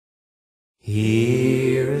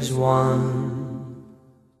Here is one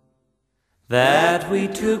that we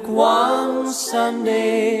took one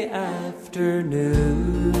Sunday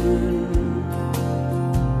afternoon.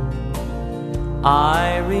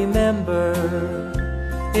 I remember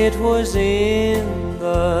it was in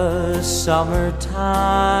the summertime.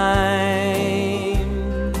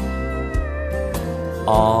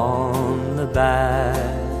 On the back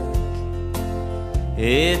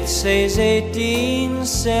it says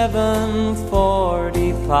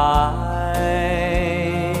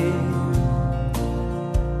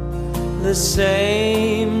 18745, the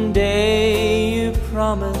same day you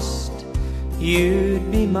promised you'd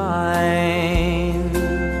be mine.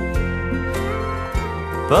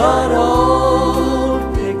 But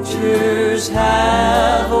old pictures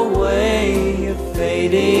have a way of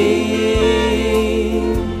fading,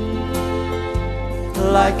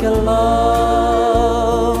 like a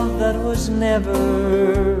love that was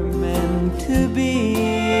never meant to be.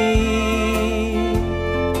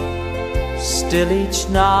 Still each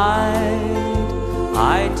night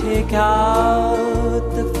I take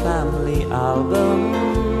out the family album,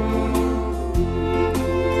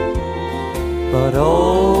 but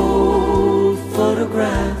old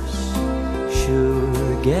photographs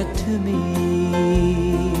sure get to me.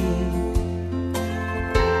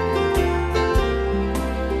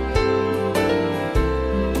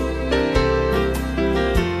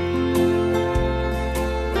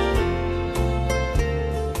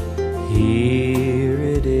 Here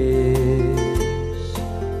it is,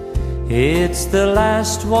 it's the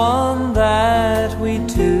last one that we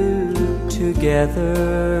took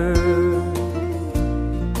together.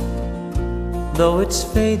 Though it's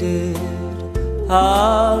faded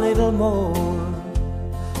a little more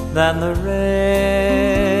than the rest,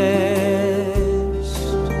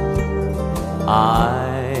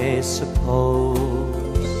 I suppose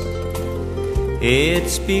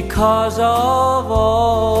it's because of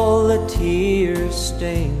all the tear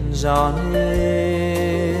stains on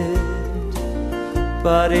it.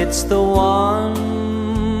 But it's the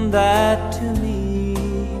one that to me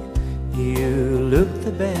you look the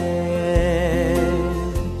best.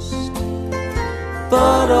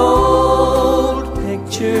 But old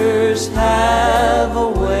pictures have a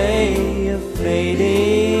way of fading,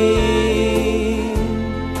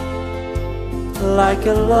 like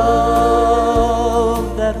a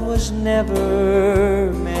love that was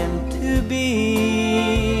never meant to be.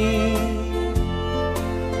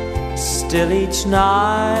 Still each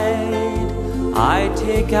night I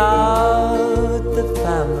take out the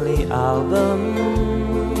family album,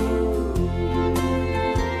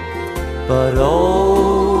 but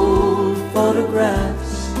old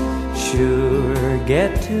photographs sure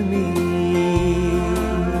get to me.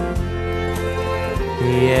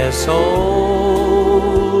 Yes,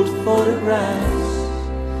 old photographs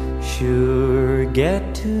sure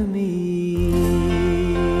get to me.